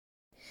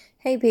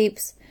Hey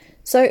peeps.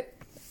 So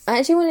I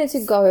actually wanted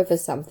to go over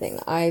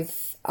something. I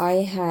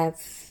have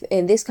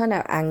and this kind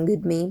of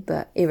angered me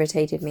but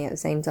irritated me at the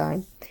same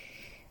time.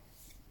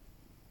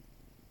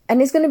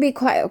 And it's going to be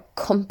quite a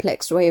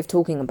complex way of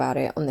talking about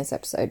it on this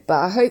episode,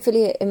 but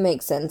hopefully it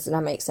makes sense and I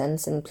make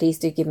sense, and please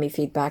do give me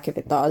feedback if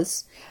it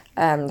does.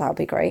 That'll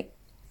be great.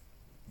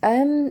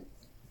 I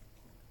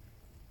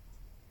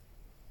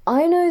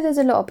know there's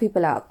a lot of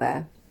people out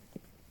there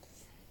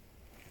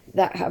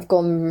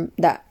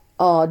that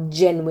are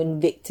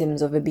genuine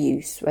victims of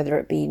abuse, whether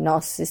it be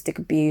narcissistic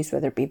abuse,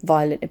 whether it be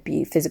violent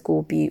abuse, physical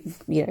abuse,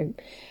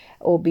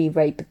 or be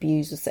rape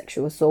abuse or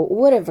sexual assault, or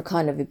whatever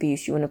kind of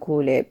abuse you want to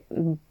call it,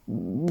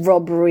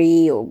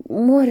 robbery or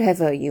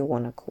whatever you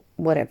want to call,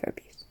 whatever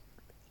abuse.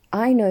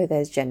 I know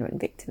there's genuine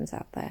victims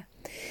out there.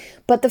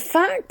 But the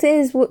fact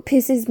is, what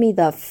pisses me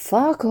the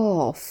fuck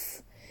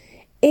off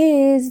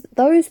is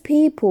those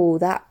people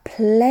that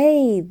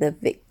play the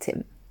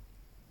victim,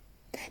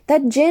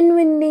 that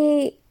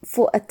genuinely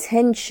for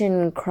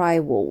attention cry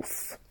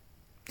wolf,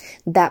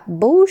 that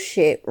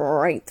bullshit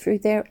right through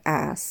their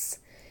ass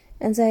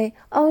and say,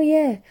 oh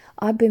yeah,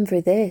 I've been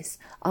through this,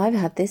 I've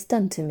had this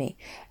done to me,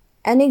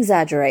 and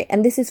exaggerate.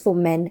 And this is for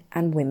men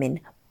and women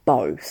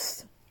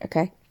both,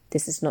 okay?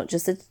 This is not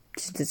just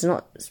it's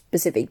not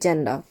specific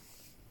gender.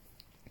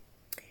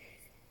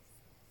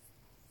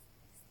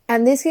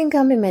 And this can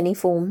come in many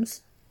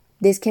forms.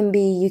 This can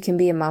be, you can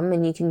be a mum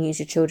and you can use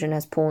your children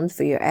as pawns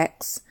for your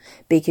ex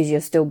because you're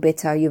still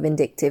bitter, you're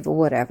vindictive or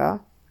whatever.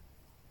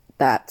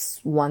 That's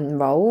one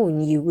role,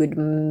 and you would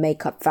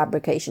make up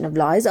fabrication of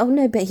lies. Oh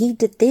no, but he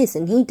did this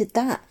and he did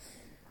that.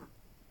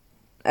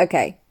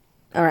 Okay,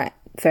 alright,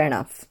 fair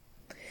enough.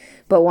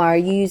 But why are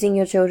you using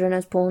your children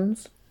as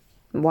pawns?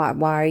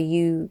 Why are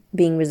you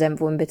being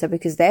resentful and bitter?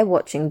 Because they're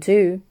watching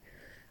too.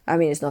 I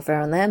mean, it's not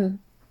fair on them,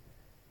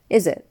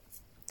 is it?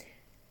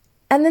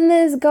 And then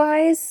there's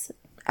guys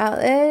out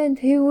there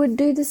who would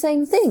do the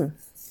same thing.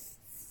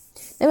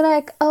 They were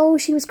like, oh,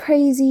 she was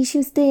crazy, she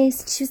was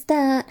this, she was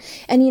that,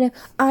 and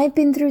I've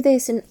been through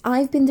this and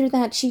I've been through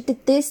that, she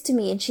did this to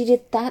me and she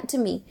did that to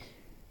me,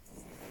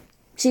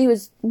 she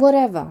was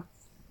whatever.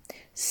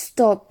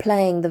 Stop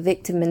playing the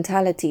victim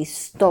mentality.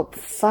 Stop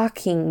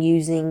fucking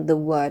using the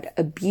word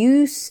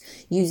abuse,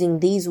 using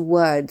these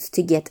words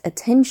to get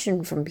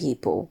attention from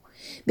people,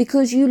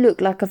 because you look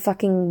like a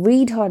fucking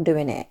retard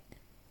doing it.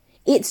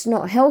 It's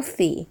not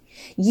healthy.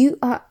 You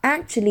are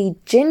actually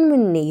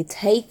genuinely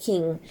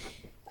taking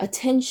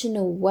attention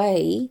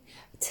away,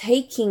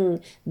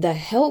 taking the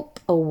help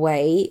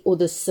away or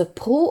the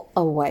support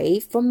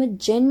away from a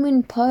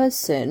genuine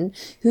person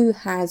who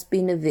has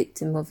been a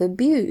victim of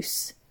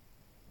abuse.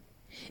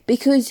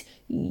 Because,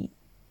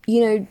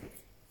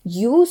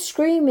 you're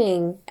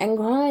screaming and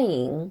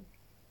crying,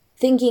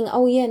 thinking,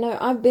 oh yeah, no,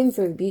 I've been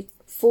through abuse,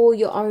 for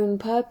your own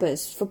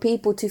purpose, for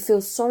people to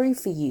feel sorry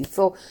for you,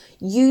 for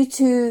you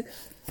to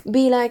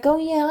be like, oh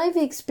yeah, I've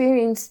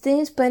experienced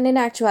this, but in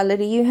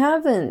actuality you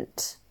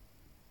haven't.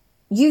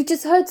 You've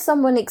just heard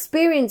someone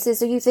experience this,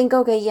 so you think,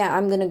 okay, yeah,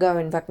 I'm gonna go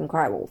and fucking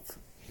cry wolf.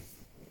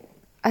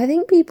 I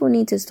think people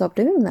need to stop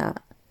doing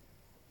that.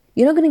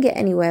 You're not gonna get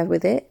anywhere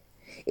with it.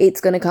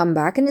 It's gonna come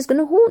back and it's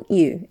gonna haunt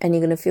you, and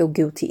you're gonna feel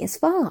guilty as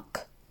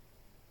fuck.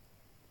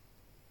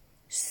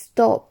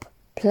 Stop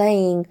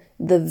playing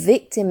the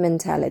victim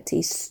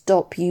mentality.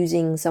 Stop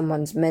using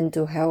someone's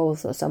mental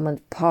health or someone's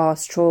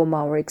past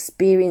trauma or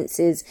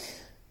experiences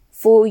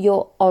for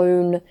your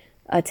own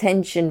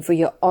attention, for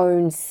your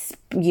own,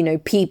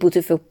 people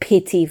to feel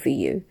pity for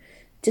you.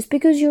 Just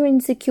because you're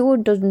insecure,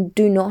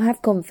 do not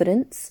have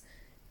confidence,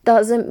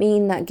 doesn't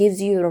mean that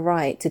gives you the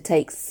right to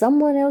take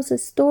someone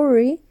else's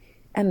story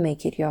and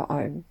make it your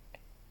own,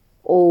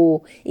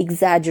 or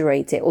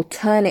exaggerate it or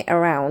turn it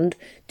around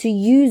to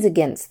use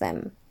against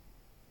them.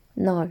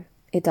 No,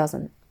 it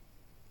doesn't.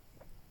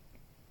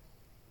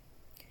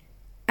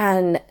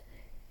 And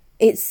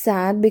it's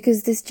sad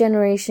because this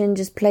generation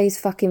just plays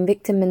fucking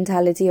victim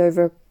mentality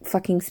over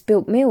fucking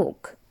spilt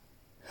milk.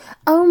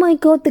 Oh my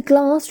god, the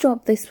glass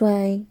dropped this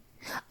way.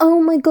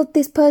 Oh my god,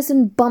 this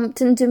person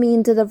bumped into me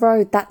into the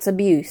road. That's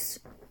abuse.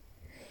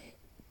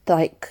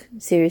 Like,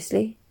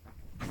 seriously?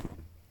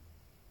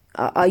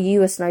 Are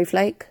you a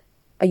snowflake?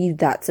 Are you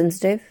that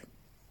sensitive?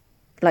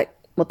 Like,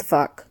 what the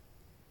fuck?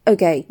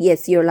 Okay,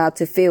 yes, you're allowed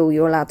to feel,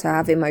 you're allowed to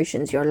have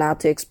emotions, you're allowed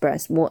to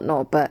express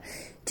whatnot, but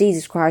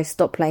Jesus Christ,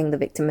 stop playing the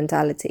victim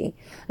mentality.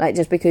 Like,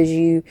 just because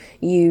you,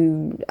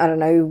 I don't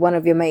know, one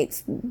of your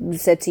mates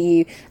said to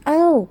you,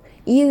 oh,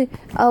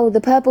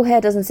 the purple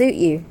hair doesn't suit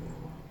you.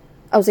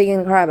 Oh, so you're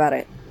gonna cry about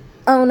it?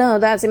 Oh no,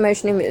 that's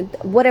emotional,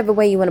 whatever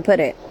way you want to put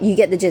it. You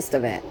get the gist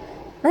of it.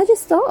 Now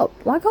just stop.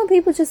 Why can't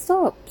people just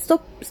stop?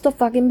 Stop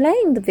fucking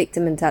playing the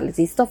victim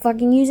mentality. Stop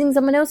fucking using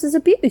someone else's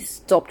abuse.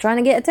 Stop trying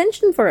to get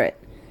attention for it.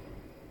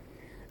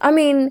 I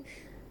mean,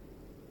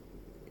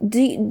 do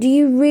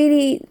you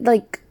really,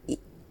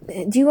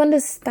 do you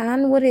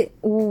understand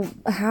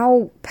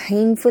how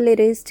painful it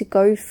is to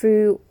go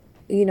through,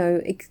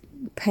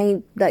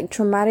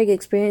 traumatic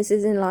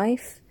experiences in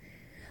life?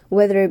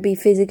 whether it be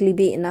physically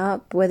beaten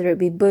up, whether it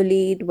be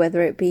bullied,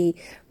 whether it be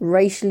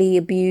racially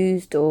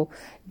abused or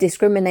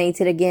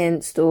discriminated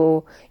against,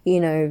 or, you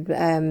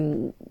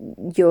know,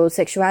 your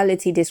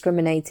sexuality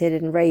discriminated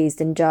and raised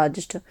and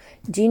judged.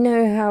 Do you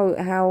know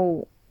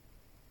how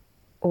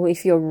or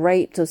if you're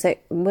raped or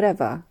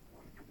whatever,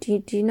 do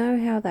you know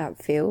how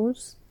that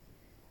feels?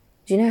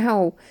 Do you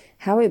know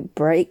how it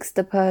breaks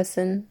the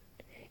person?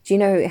 Do you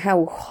know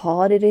how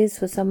hard it is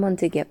for someone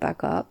to get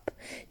back up?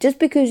 Just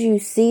because you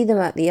see them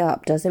at the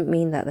up doesn't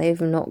mean that they've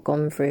not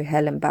gone through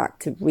hell and back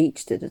to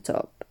reach to the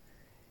top.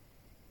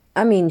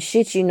 I mean,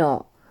 shit you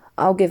not.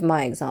 I'll give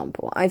my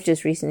example. I've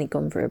just recently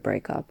gone through a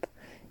breakup.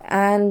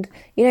 And,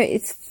 you know,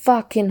 it's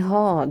fucking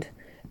hard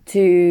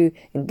to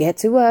get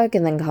to work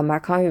and then come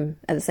back home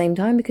at the same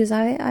time because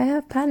I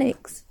have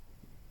panics.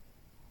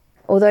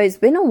 Although it's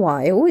been a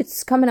while,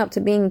 it's coming up to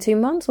being 2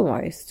 months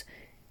almost.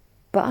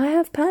 But I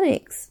have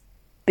panics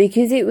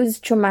because it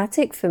was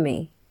traumatic for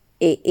me.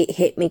 It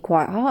hit me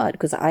quite hard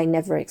because I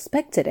never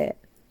expected it.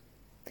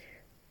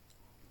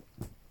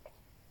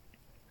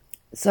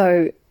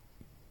 So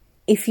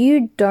if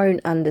you don't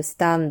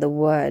understand the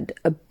word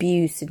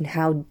abuse and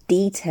how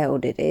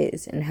detailed it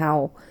is and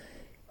how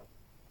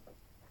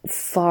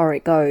far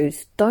it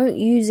goes, don't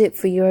use it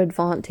for your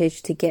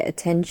advantage to get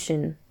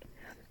attention.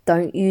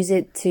 Don't use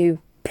it to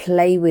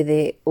play with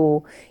it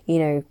or, you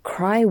know,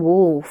 cry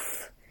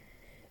wolf.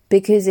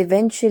 Because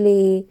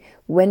eventually,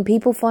 when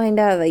people find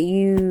out that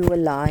you were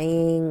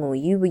lying or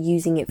you were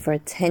using it for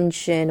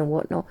attention and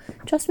whatnot,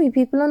 trust me,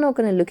 people are not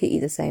going to look at you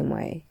the same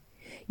way.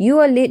 You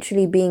are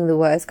literally being the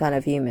worst kind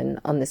of human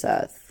on this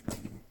earth.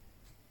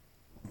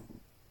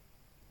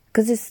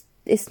 Because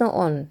it's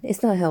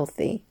not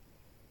healthy.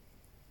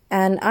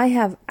 And I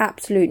have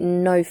absolute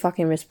no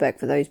fucking respect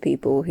for those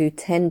people who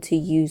tend to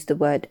use the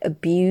word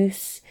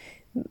abuse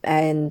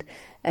and,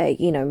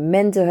 you know,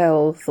 mental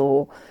health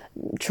or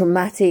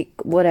traumatic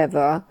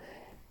whatever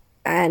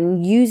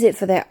and use it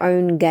for their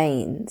own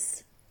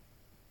gains.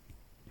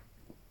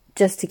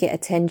 Just to get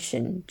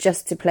attention,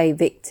 just to play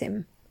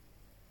victim.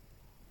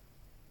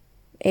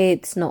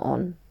 It's not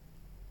on.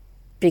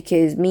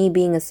 Because me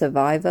being a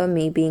survivor,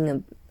 me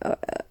being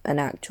an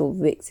actual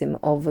victim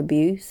of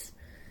abuse,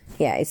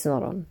 yeah, it's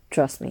not on.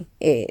 Trust me.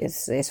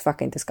 It's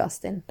fucking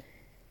disgusting.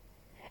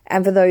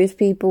 And for those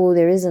people,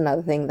 there is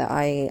another thing that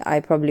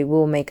I probably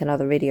will make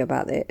another video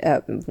about it.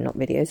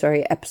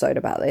 Episode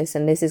about this.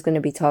 And this is going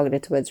to be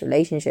targeted towards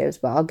relationships,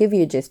 but I'll give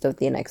you a gist of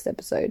the next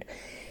episode.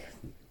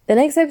 The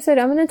next episode,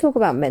 I'm going to talk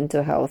about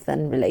mental health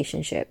and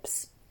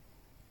relationships.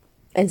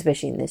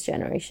 Especially in this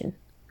generation.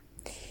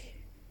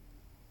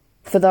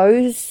 For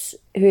those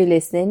who are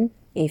listening,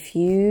 if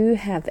you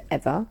have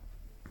ever,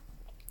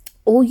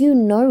 or you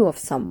know of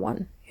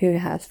someone who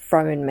has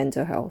thrown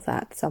mental health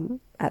at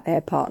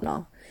their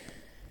partner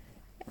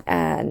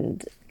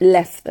and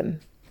left them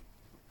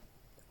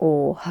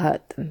or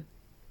hurt them.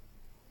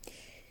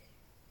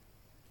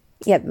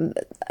 Yeah,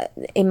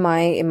 in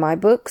my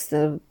books,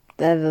 they're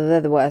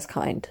the worst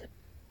kind.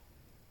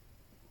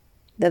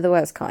 They're the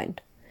worst kind.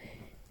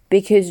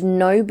 Because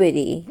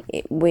nobody,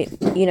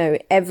 you know,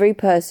 every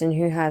person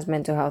who has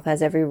mental health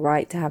has every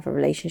right to have a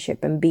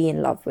relationship and be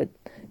in love with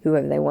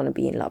whoever they want to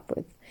be in love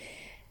with.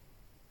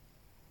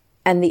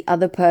 And the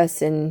other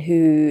person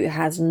who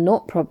has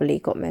not probably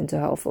got mental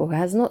health or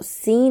has not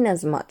seen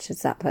as much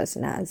as that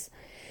person has,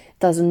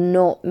 does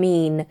not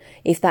mean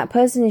if that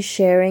person is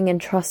sharing and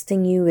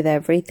trusting you with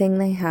everything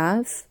they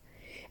have,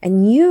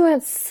 and you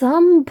at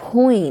some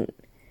point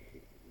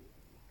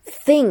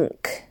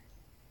think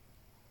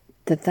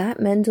that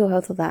mental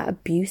health or that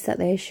abuse that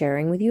they're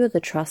sharing with you or the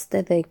trust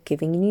that they're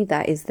giving you,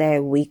 that is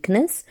their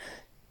weakness,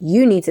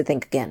 you need to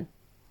think again.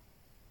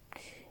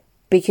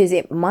 Because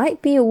it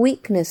might be a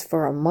weakness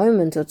for a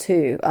moment or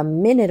two, a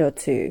minute or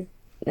two.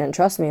 And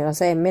trust me, when I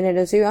say a minute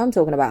or two, I'm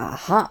talking about a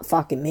hot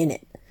fucking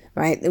minute,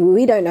 right?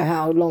 We don't know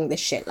how long this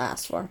shit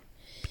lasts for.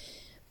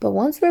 But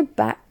once we're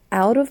back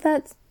out of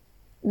that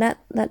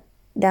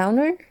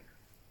downer,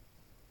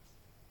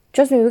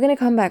 trust me, we're going to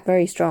come back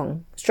very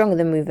strong. Stronger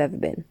than we've ever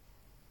been.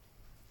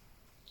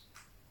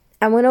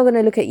 And we're not going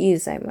to look at you the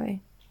same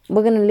way.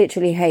 We're going to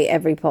literally hate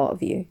every part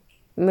of you.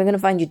 And we're going to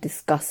find you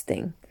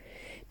disgusting.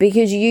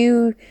 Because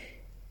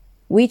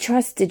we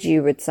trusted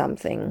you with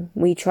something.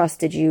 We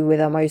trusted you with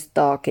our most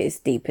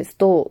darkest, deepest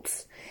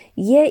thoughts.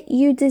 Yet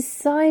you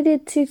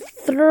decided to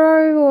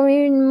throw or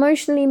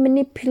emotionally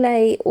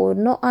manipulate or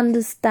not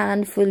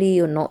understand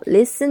fully or not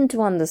listen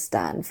to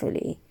understand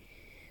fully.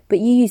 But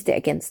you used it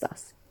against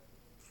us.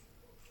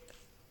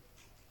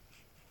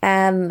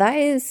 And that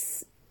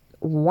is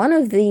one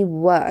of the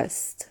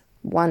worst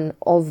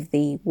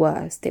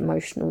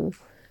emotional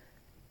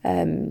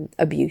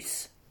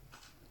abuse.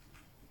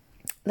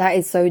 That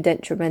is so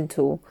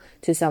detrimental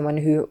to someone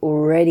who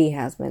already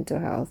has mental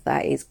health.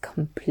 That is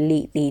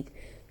completely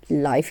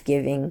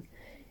life-giving.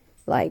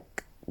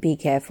 Like, be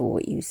careful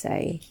what you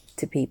say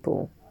to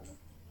people.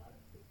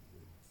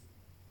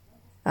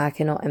 I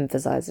cannot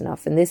emphasize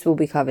enough. And this will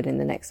be covered in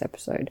the next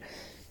episode.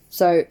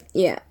 So,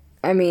 yeah.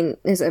 I mean,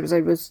 this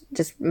episode was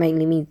just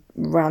mainly me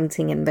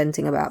ranting and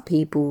venting about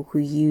people who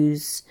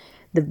use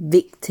the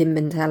victim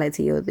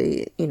mentality or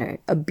the,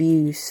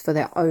 abuse for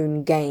their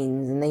own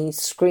gains, and they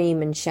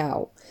scream and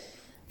shout.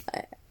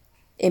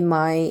 In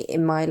my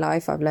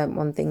life, I've learned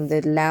one thing: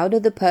 the louder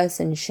the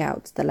person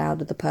shouts, the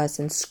louder the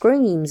person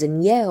screams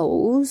and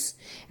yells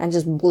and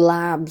just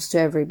blabs to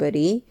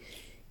everybody,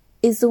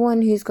 is the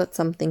one who's got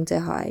something to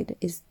hide,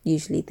 is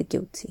usually the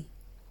guilty.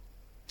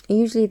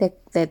 Usually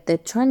they're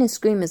trying to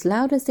scream as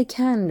loud as they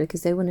can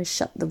because they want to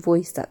shut the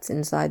voice that's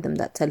inside them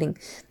that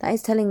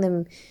is telling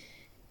them,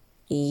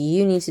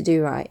 you need to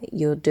do right,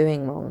 you're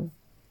doing wrong.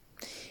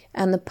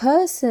 And the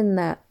person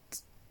that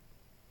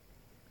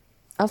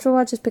after a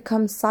while just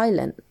becomes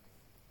silent,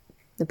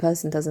 the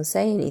person doesn't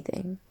say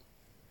anything.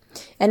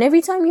 And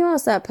every time you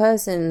ask that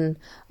person,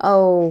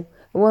 what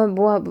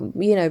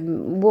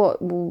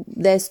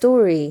their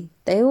story,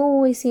 they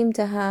always seem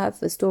to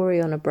have a story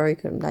on a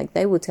broken, like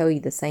they will tell you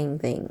the same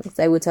things.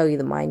 They will tell you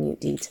the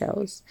minute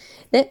details.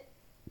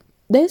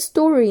 Their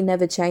story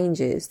never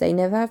changes. They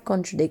never have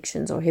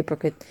contradictions or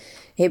hypocrisy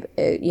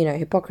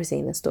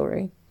in the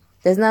story.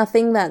 There's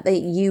nothing that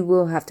you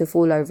will have to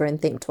fall over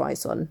and think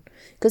twice on,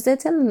 because they're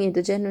telling you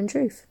the genuine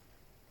truth.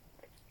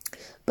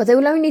 But they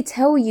will only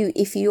tell you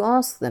if you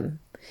ask them.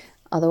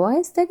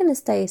 Otherwise, they're going to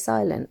stay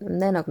silent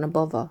and they're not going to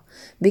bother,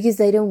 because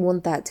they don't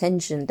want that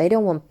tension. They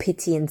don't want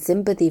pity and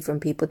sympathy from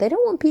people. They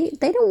don't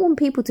want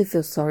people to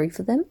feel sorry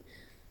for them,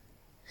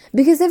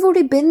 because they've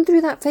already been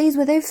through that phase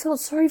where they've felt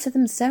sorry for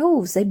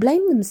themselves. They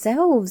blame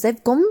themselves.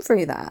 They've gone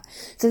through that.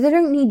 So they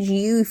don't need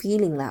you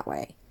feeling that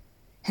way.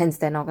 Hence,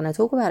 they're not going to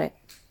talk about it.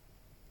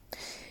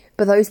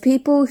 But those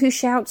people who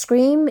shout,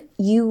 scream,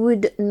 you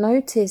would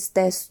notice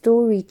their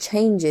story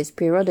changes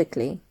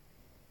periodically.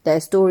 Their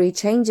story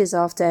changes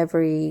after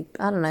every,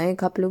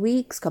 couple of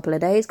weeks, couple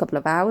of days, couple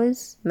of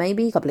hours,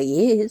 maybe a couple of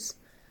years.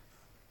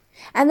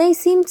 And they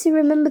seem to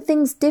remember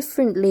things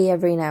differently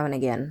every now and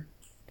again.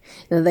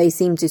 They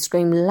seem to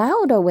scream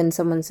louder when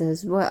someone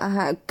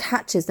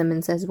catches them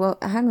and says, well,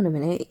 hang on a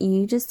minute,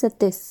 you just said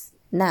this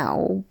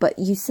now, but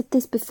you said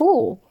this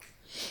before.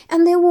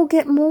 And they will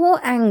get more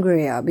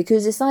angrier,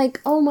 because it's like,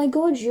 oh my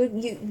God,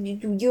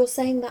 you're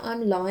saying that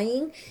I'm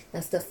lying?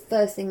 That's the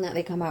first thing that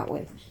they come out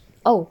with.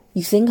 Oh,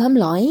 you think I'm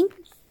lying?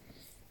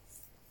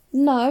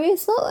 No,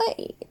 it's not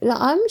like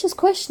I'm just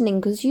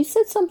questioning because you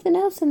said something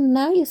else and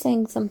now you're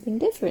saying something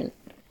different.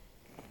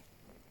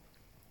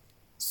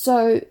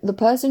 So the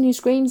person who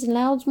screams and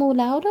louds more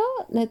louder,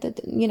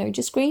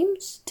 just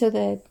screams till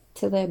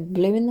they're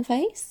blue in the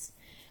face,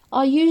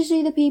 are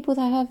usually the people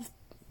that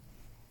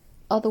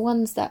are the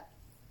ones that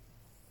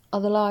are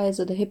the liars,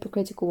 or the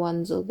hypocritical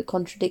ones, or the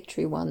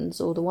contradictory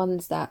ones, or the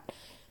ones that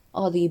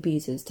are the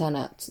abusers.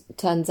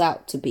 Turns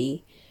out to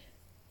be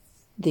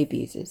the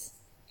abusers.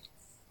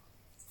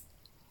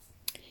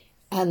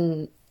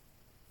 And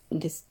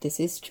this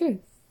is true.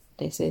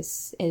 This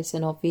is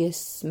an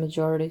obvious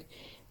majority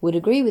would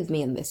agree with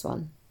me on this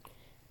one.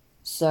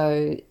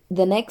 So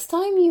the next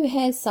time you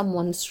hear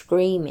someone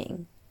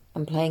screaming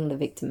and playing the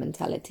victim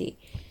mentality,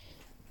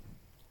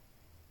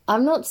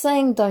 I'm not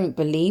saying don't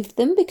believe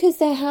them, because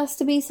there has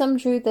to be some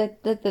truth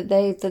that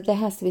there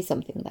has to be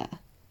something there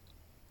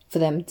for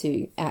them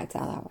to act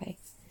out that way.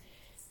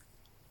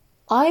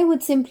 I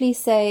would simply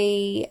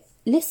say,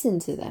 listen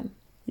to them.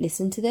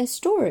 Listen to their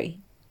story.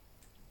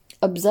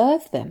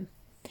 Observe them.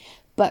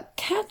 But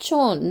catch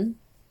on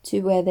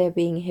to where they're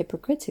being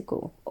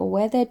hypocritical or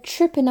where they're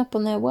tripping up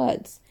on their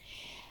words.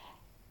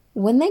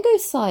 When they go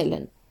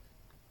silent,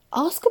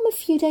 ask them a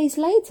few days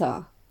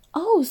later.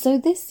 Oh, so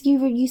this,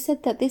 you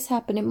said that this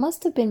happened. It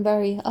must have been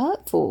very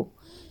hurtful.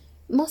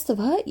 It must have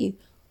hurt you.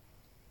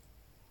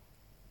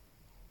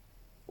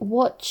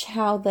 Watch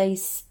how they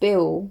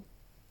spill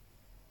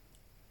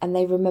and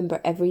they remember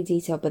every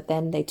detail, but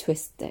then they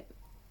twist it.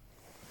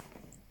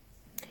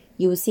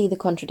 You will see the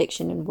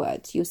contradiction in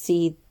words. You'll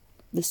see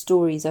the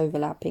stories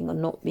overlapping or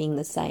not being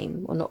the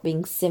same or not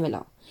being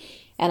similar.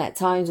 And at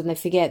times when they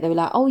forget, they're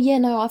like, oh yeah,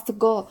 no, I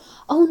forgot.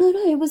 Oh no,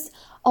 it was,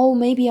 oh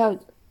maybe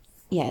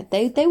yeah,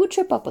 they would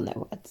trip up on their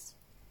words.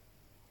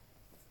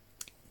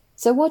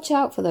 So watch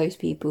out for those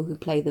people who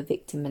play the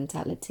victim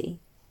mentality,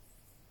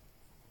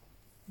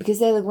 because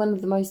they're one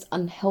of the most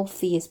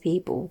unhealthiest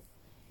people.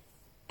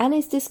 And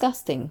it's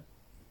disgusting.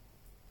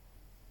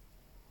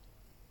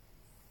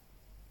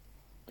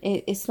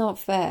 It's not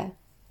fair.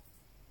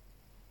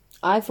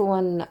 For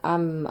one,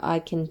 I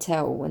can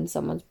tell when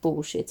someone's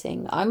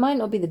bullshitting. I might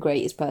not be the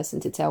greatest person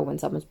to tell when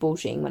someone's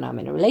bullshitting when I'm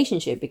in a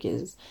relationship,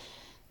 because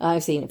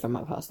I've seen it from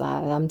my past.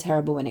 I'm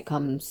terrible when it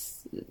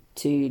comes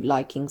to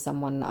liking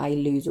someone. I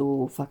lose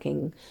all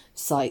fucking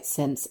sight,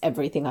 sense,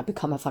 everything. I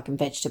become a fucking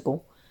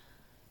vegetable.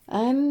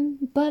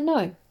 But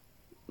no.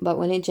 But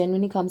when it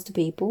genuinely comes to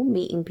people,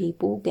 meeting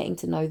people, getting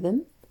to know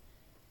them,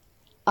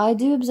 I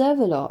do observe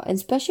a lot.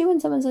 Especially when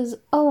someone says,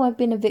 oh, I've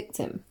been a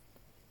victim.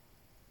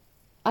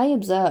 I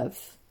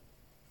observe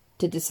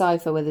to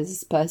decipher whether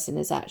this person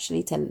is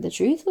actually telling the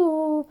truth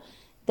or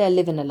they're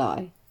living a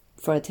lie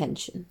for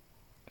attention.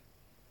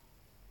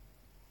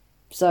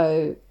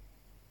 So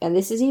And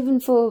this is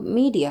even for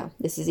media.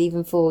 This is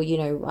even for,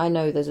 I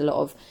know there's a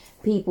lot of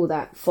people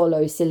that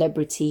follow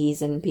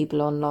celebrities and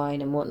people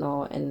online and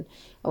whatnot. And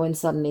when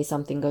suddenly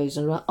something goes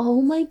on, like,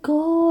 oh my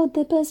God,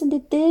 that person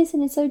did this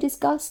and it's so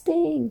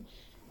disgusting.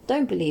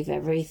 Don't believe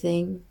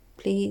everything,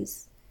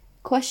 please.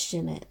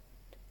 Question it.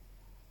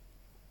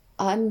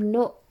 I'm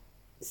not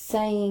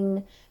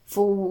saying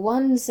for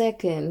 1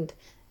 second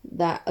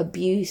that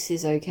abuse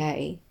is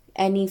okay.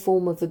 Any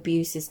form of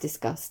abuse is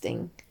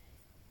disgusting.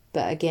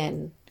 But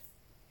again,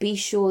 be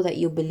sure that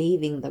you're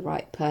believing the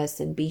right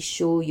person. Be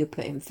sure you're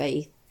putting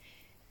faith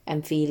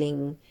and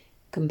feeling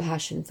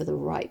compassion for the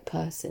right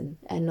person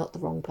and not the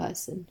wrong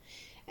person.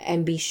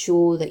 And be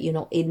sure that you're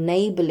not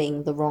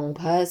enabling the wrong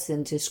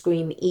person to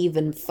scream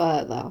even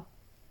further.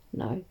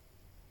 No.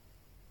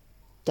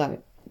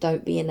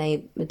 Don't be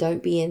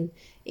an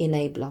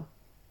enabler.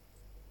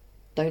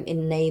 Don't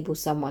enable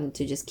someone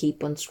to just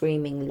keep on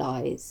screaming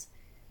lies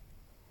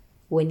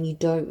when you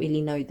don't really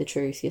know the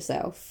truth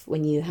yourself,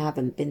 when you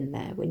haven't been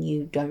there, when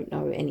you don't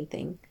know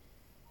anything.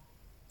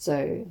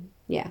 So,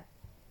 yeah.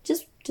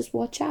 Just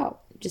watch out.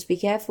 Just be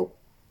careful.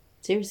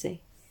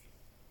 Seriously.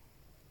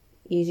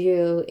 Use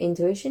your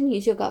intuition,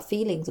 use your gut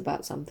feelings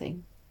about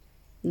something.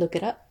 Look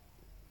it up.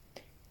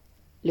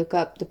 Look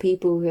up the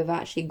people who have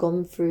actually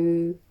gone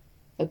through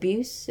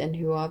abuse and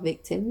who are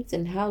victims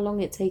and how long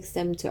it takes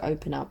them to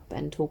open up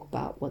and talk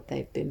about what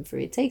they've been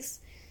through. It takes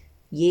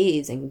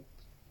years and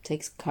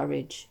takes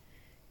courage.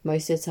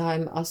 Most of the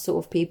time, us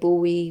sort of people,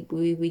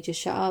 we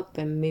just shut up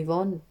and move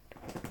on.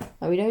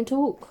 And we don't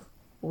talk.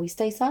 We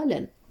stay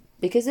silent.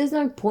 Because there's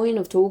no point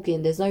of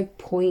talking. There's no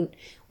point.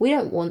 We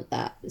don't want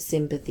that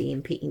sympathy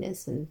and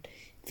pityness and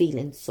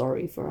feeling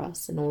sorry for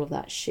us and all of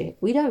that shit.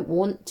 We don't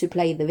want to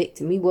play the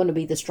victim. We want to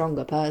be the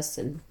stronger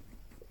person.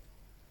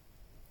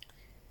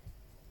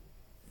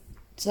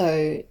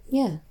 So,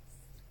 yeah.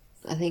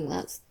 I think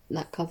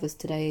that covers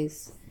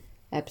today's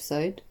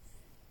episode.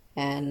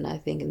 And I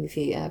think in the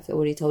future, I've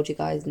already told you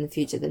guys, in the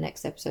future, the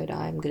next episode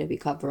I'm going to be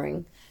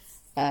covering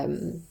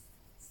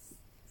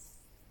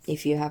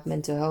if you have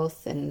mental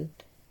health and,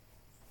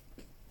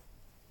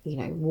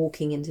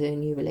 walking into a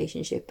new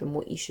relationship and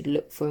what you should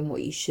look for and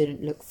what you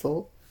shouldn't look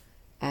for.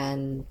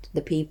 And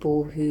the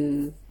people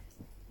who,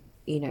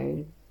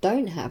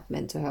 don't have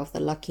mental health, are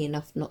lucky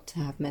enough not to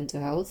have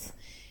mental health,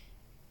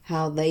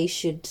 how they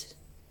should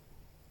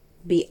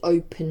be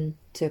open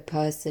to a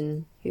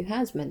person who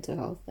has mental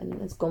health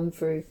and has gone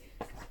through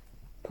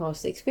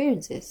past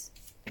experiences.